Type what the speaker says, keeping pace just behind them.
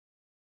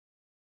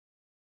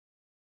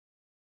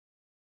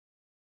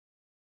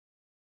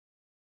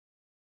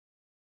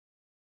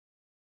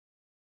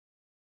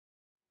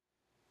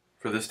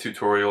For this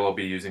tutorial, I'll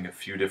be using a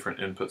few different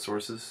input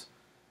sources.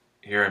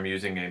 Here I'm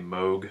using a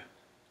Moog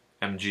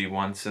MG1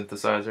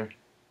 synthesizer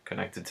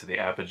connected to the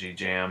Apogee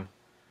Jam,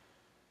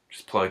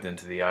 just plugged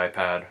into the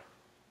iPad,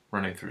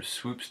 running through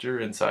Swoopster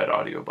inside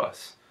Audio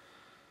Bus.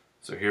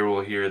 So here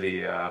we'll hear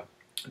the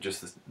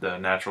just the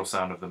natural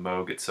sound of the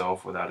Moog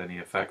itself without any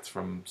effects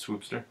from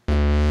Swoopster.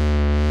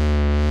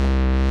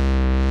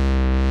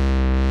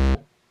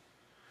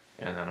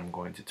 And then I'm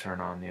going to turn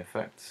on the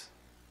effects.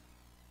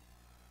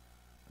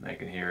 And I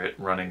can hear it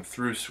running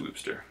through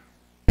Swoopster.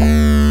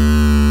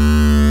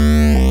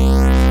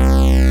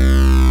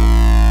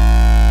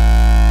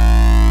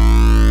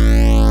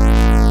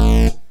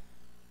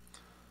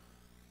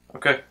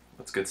 Okay,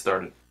 let's get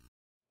started.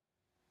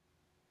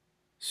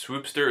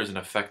 Swoopster is an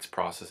effects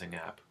processing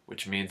app,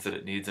 which means that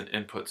it needs an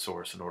input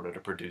source in order to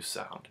produce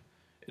sound.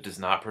 It does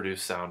not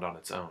produce sound on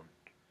its own.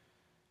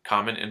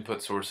 Common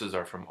input sources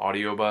are from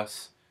Audio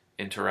Bus,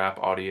 Interapp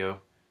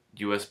Audio,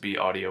 USB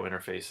audio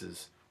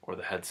interfaces, or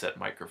the headset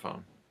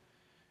microphone.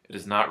 It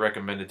is not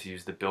recommended to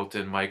use the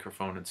built-in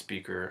microphone and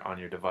speaker on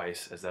your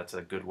device, as that's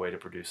a good way to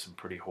produce some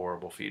pretty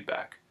horrible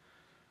feedback.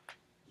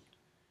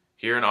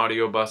 Here in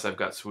Audio Bus, I've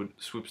got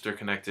Swoopster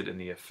connected in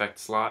the effect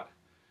slot.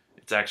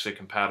 It's actually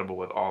compatible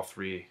with all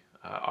three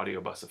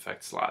Audio Bus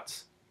effect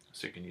slots,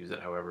 so you can use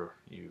it however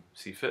you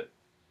see fit.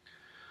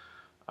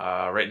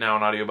 Right now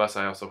in Audio Bus,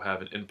 I also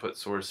have an input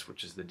source,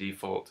 which is the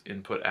default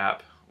input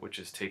app, which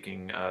is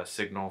taking a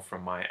signal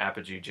from my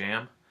Apogee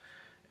Jam,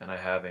 and I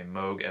have a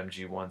Moog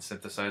MG1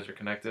 synthesizer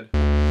connected.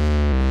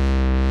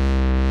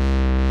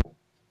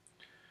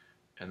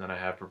 And then I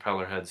have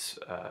Propellerhead's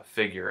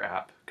Figure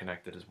app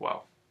connected as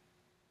well.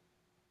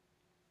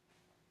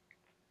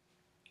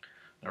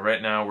 Now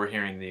right now we're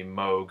hearing the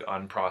Moog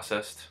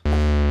unprocessed.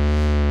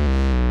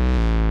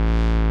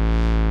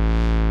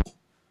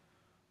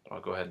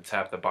 I'll go ahead and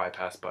tap the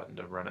bypass button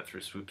to run it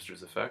through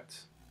Swoopster's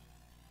effects.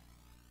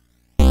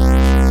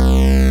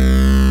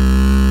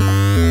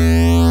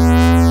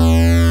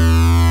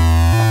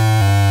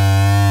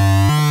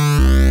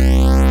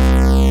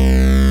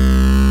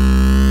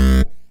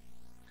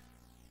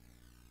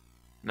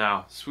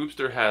 Now,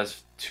 Swoopster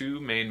has two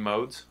main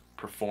modes,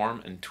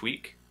 Perform and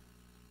Tweak.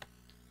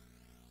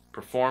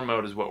 Perform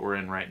mode is what we're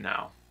in right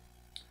now.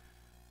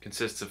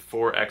 Consists of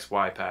 4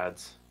 XY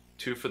pads,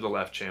 2 for the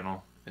left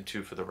channel and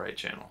 2 for the right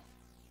channel.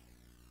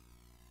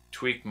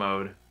 Tweak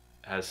mode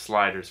has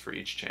sliders for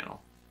each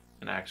channel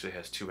and actually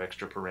has 2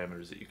 extra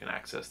parameters that you can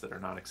access that are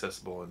not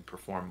accessible in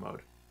Perform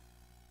mode.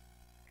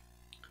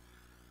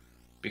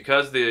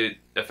 Because the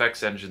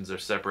effects engines are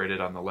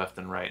separated on the left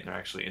and right and they're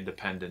actually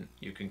independent,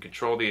 you can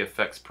control the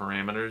effects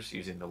parameters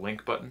using the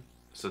link button,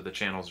 so the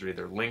channels are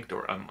either linked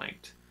or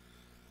unlinked.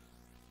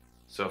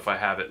 So if I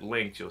have it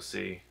linked, you'll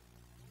see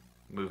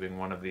moving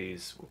one of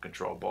these will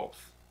control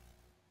both.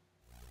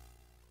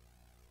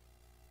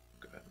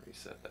 Go ahead and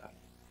reset that.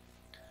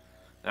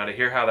 Now to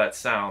hear how that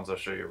sounds, I'll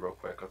show you real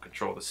quick. I'll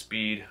control the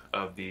speed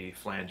of the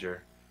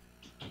flanger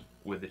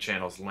with the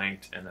channels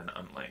linked and then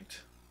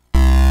unlinked.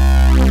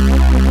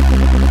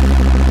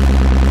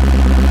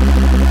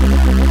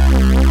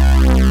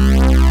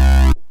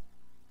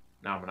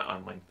 Now I'm going to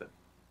unlink them.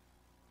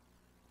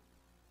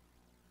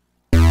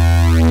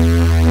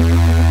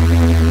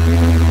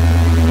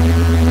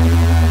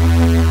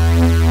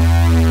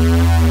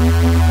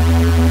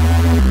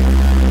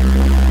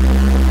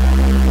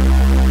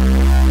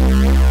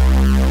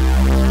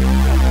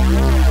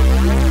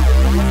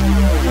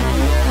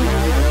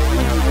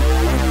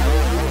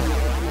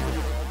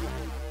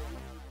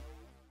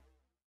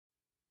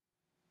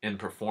 In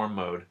Perform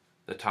mode,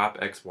 the top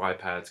XY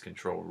pads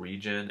control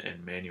regen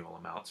and manual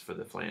amounts for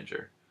the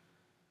flanger.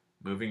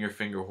 Moving your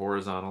finger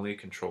horizontally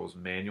controls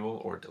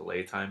manual or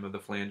delay time of the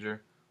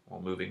flanger,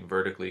 while moving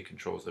vertically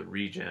controls the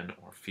regen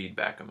or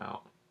feedback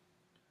amount.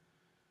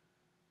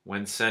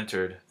 When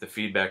centered, the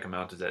feedback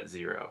amount is at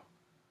 0.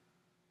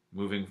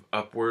 Moving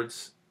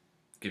upwards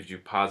gives you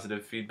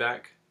positive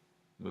feedback.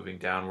 Moving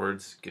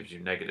downwards gives you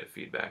negative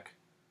feedback.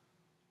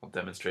 I'll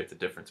demonstrate the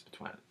difference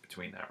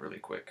between that really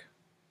quick.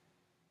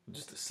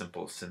 Just a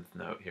simple synth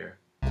note here.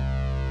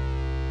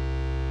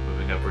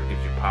 Moving upward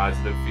gives you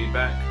positive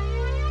feedback.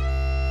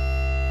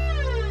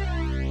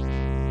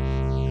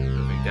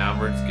 Moving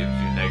downwards gives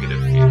you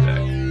negative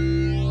feedback.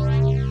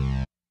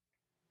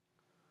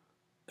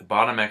 The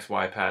bottom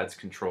XY pads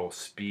control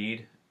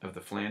speed of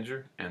the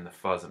flanger and the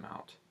fuzz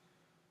amount.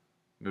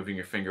 Moving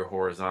your finger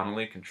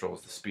horizontally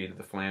controls the speed of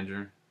the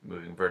flanger.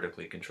 Moving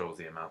vertically controls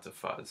the amount of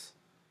fuzz.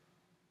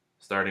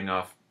 Starting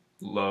off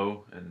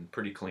low and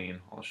pretty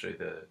clean, I'll show you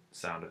the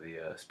sound of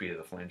the speed of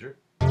the flanger.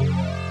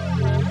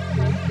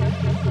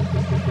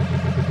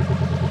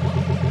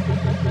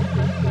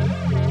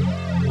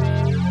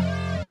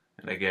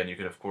 And again, you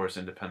can of course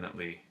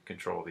independently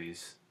control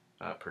these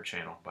per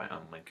channel by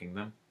unlinking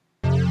them.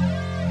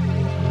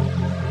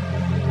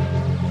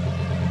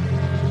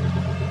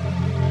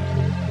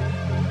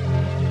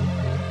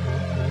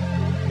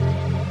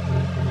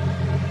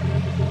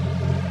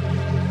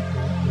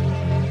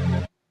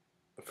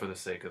 For the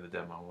sake of the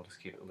demo, we'll just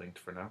keep it linked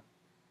for now.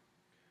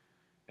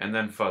 and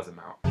then fuzz them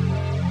out.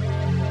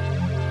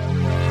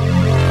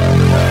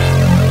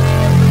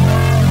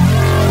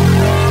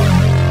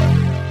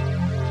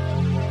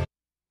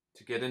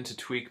 To get into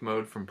tweak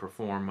mode from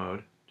perform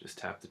mode, just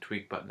tap the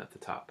tweak button at the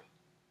top.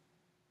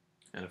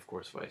 And of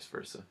course vice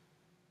versa.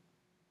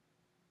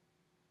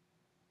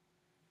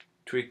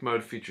 Tweak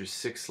mode features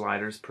 6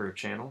 sliders per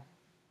channel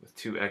with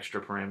 2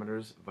 extra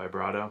parameters,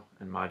 vibrato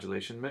and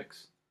modulation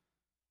mix.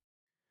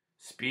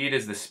 Speed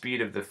is the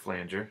speed of the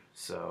flanger,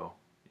 so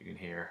you can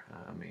hear,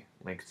 let me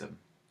link them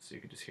so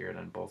you can just hear it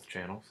on both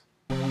channels.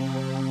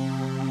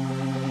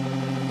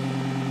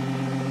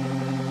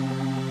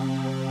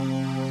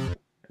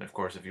 And of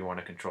course, if you want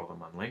to control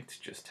them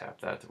unlinked, just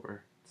tap that to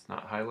where it's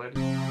not highlighted.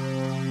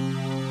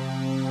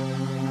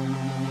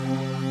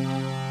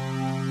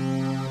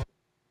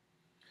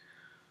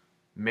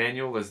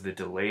 Manual is the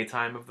delay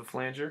time of the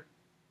flanger.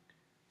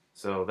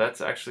 So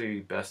that's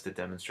actually best to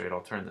demonstrate. I'll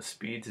turn the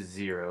speed to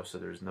 0 so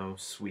there's no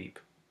sweep.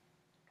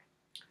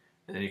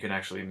 And then you can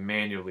actually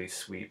manually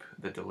sweep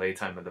the delay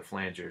time of the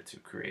flanger to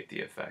create the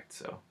effect.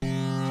 So.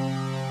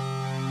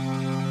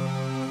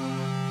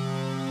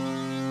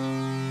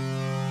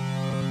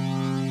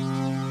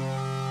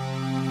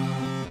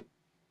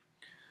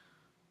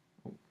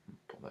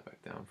 Pull that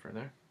back down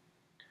further.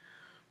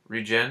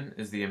 Regen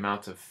is the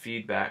amount of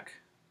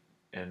feedback,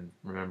 and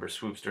remember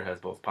Swoopster has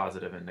both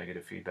positive and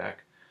negative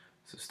feedback.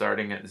 So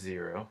starting at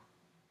 0.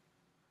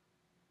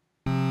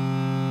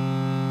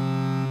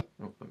 Oh,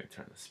 let me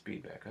turn the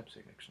speed back up so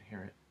you can actually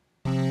hear it.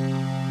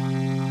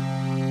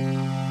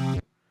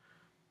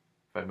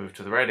 If I move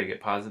to the right, I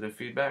get positive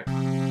feedback.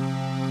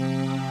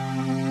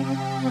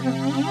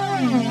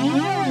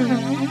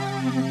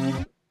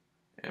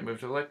 And move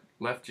to the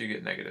left, you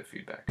get negative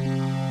feedback.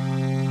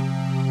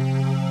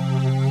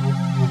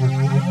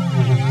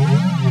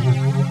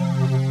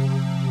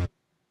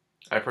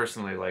 I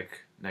personally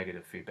like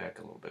negative feedback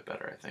a little bit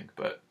better, I think,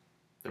 but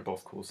they're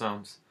both cool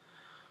sounds.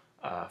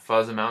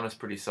 Fuzz amount is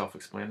pretty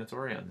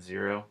self-explanatory. On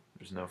 0,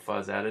 there's no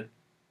fuzz added.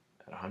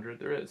 At 100,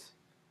 there is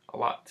a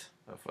lot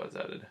of fuzz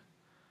added.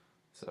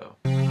 So.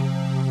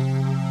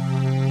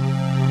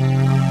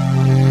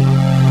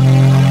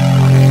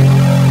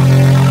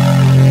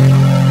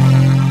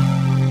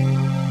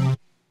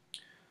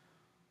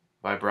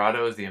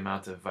 Vibrato is the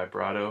amount of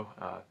vibrato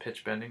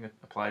pitch bending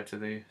applied to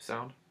the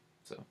sound.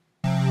 So.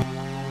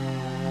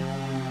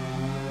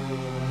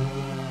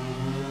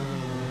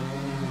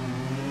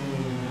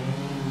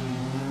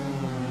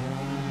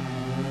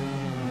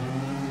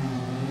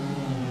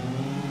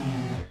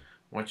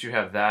 Once you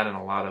have that and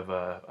a lot of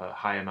a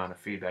high amount of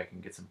feedback, you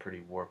can get some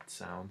pretty warped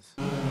sounds.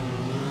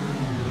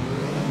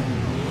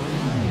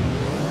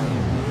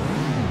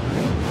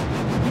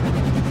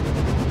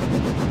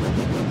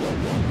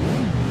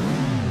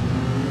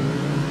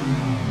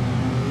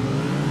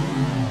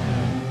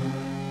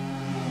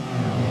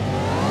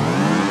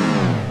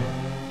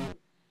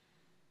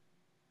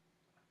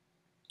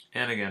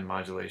 And again,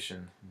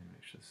 modulation. Let me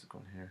make sure this is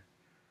going here.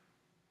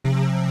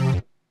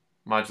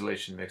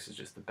 Modulation mix is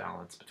just the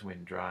balance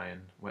between dry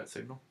and wet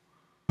signal.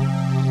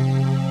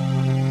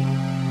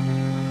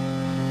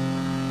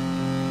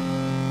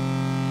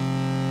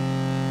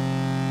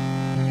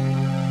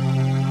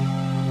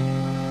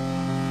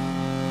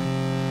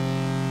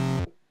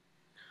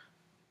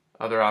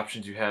 Other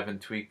options you have in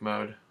tweak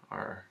mode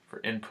are for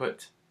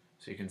input,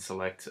 so you can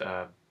select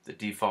the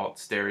default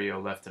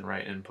stereo left and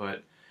right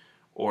input,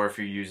 or if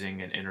you're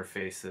using an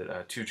interface,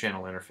 a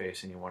 2-channel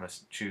interface, and you want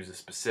to choose a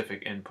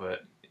specific input,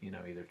 you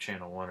know, either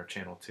channel 1 or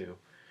channel 2,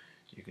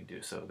 you can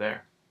do so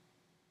there.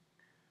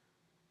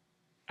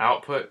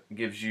 Output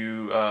gives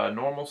you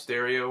normal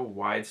stereo,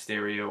 wide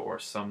stereo, or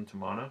sum to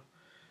mono,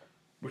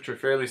 which are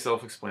fairly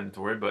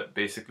self-explanatory, but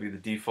basically the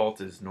default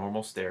is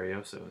normal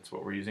stereo, so it's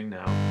what we're using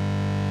now.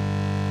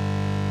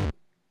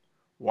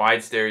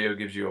 Wide stereo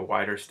gives you a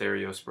wider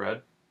stereo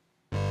spread.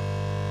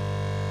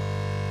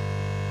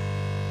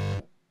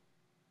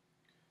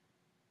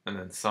 And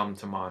then sum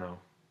to mono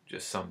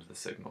just sums the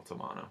signal to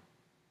mono.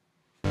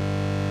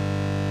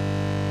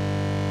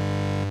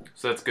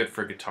 So that's good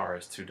for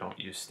guitarists who don't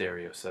use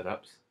stereo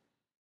setups.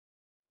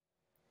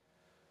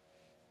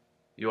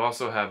 You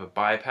also have a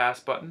bypass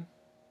button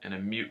and a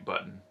mute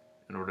button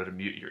in order to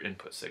mute your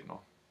input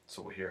signal.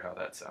 So we'll hear how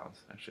that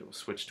sounds. Actually, we'll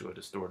switch to a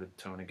distorted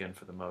tone again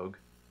for the Moog.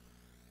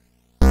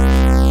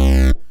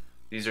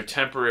 These are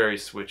temporary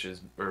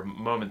switches, or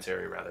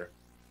momentary rather,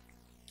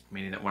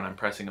 meaning that when I'm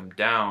pressing them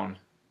down,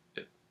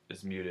 it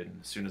is muted,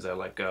 and as soon as I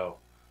let go,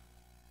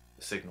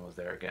 the signal is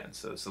there again.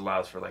 So this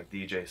allows for like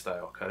DJ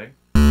style cutting.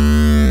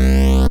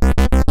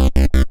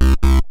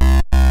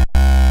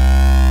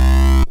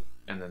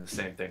 And then the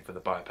same thing for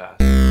the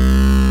bypass.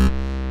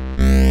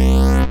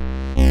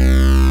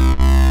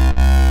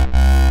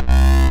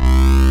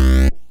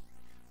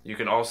 You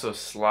can also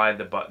slide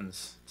the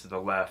buttons to the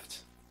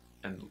left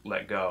and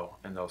let go,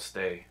 and they'll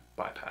stay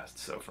bypassed.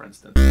 So for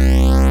instance, and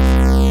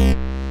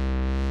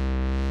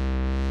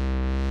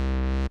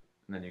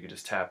then you can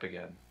just tap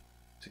again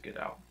to get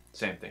out.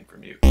 Same thing for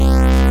mute.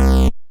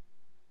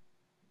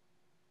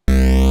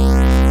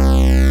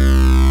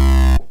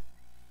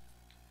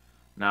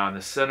 Now in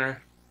the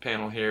center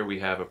panel here we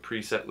have a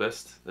preset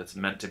list that's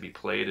meant to be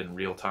played in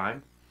real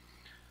time.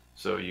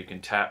 So you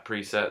can tap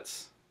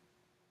presets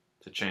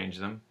to change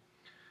them.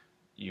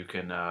 You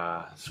can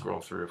scroll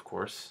through, of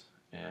course,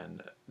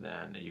 and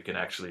then you can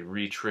actually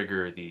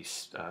re-trigger the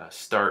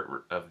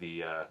start of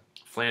the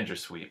flanger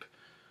sweep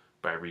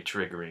by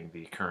re-triggering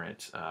the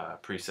current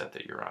preset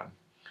that you're on.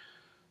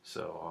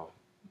 So I'll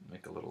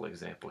make a little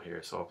example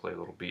here. So I'll play a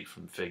little beat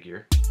from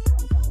Figure.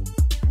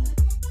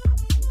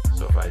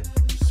 So if I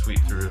sweep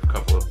through a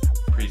couple of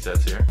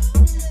presets here.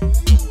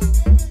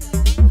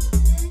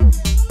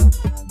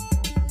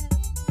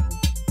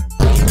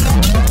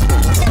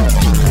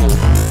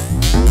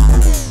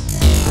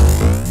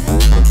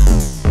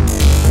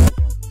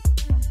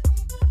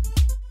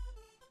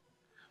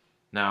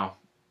 Now,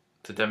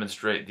 to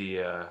demonstrate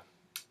the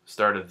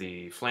start of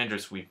the flanger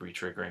sweep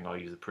retriggering, I'll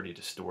use a pretty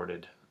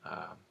distorted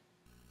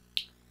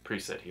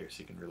preset here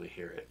so you can really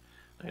hear it.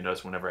 Now you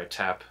notice whenever I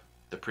tap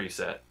the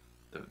preset,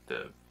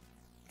 the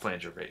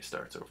flanger rate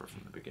starts over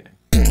from the beginning.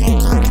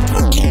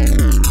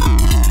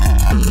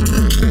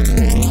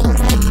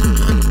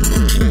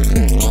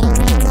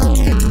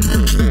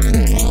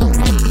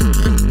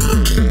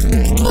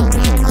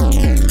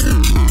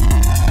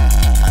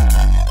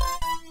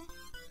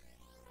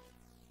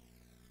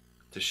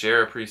 To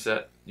share a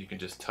preset, you can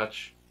just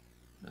touch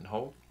and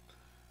hold,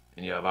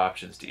 and you have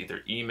options to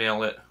either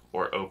email it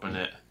or open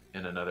it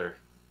in another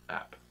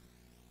app,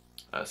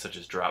 such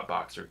as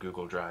Dropbox or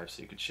Google Drive,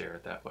 so you could share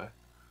it that way,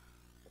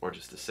 or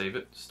just to save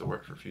it, store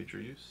it for future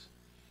use.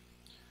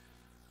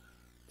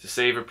 To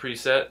save a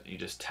preset, you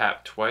just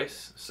tap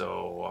twice.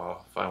 So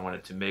if I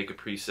wanted to make a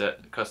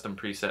preset, a custom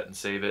preset, and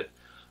save it,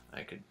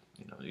 I could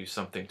use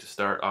something to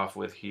start off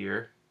with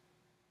here.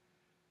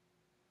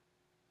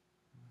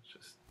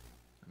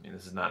 I mean,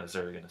 this is not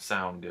necessarily going to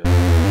sound good.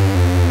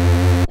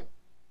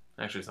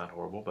 Actually, it's not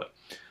horrible, but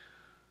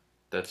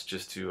that's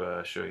just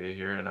to show you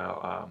here. And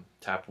I'll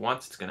tap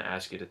once. It's going to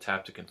ask you to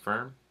tap to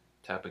confirm.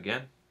 Tap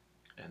again,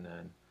 and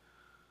then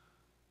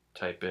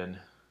type in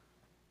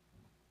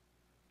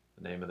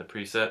the name of the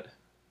preset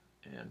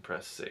and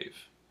press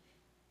save.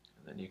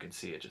 And then you can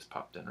see it just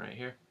popped in right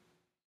here.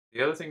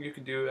 The other thing you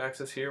can do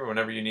access here,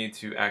 whenever you need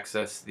to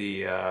access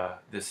the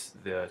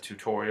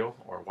tutorial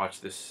or watch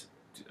this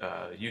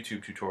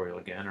YouTube tutorial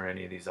again, or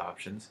any of these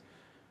options,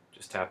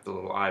 just tap the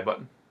little I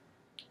button,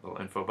 little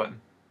info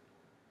button,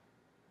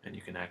 and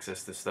you can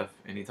access this stuff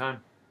anytime.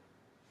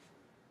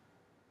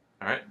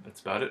 Alright, that's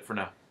about it for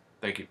now.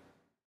 Thank you.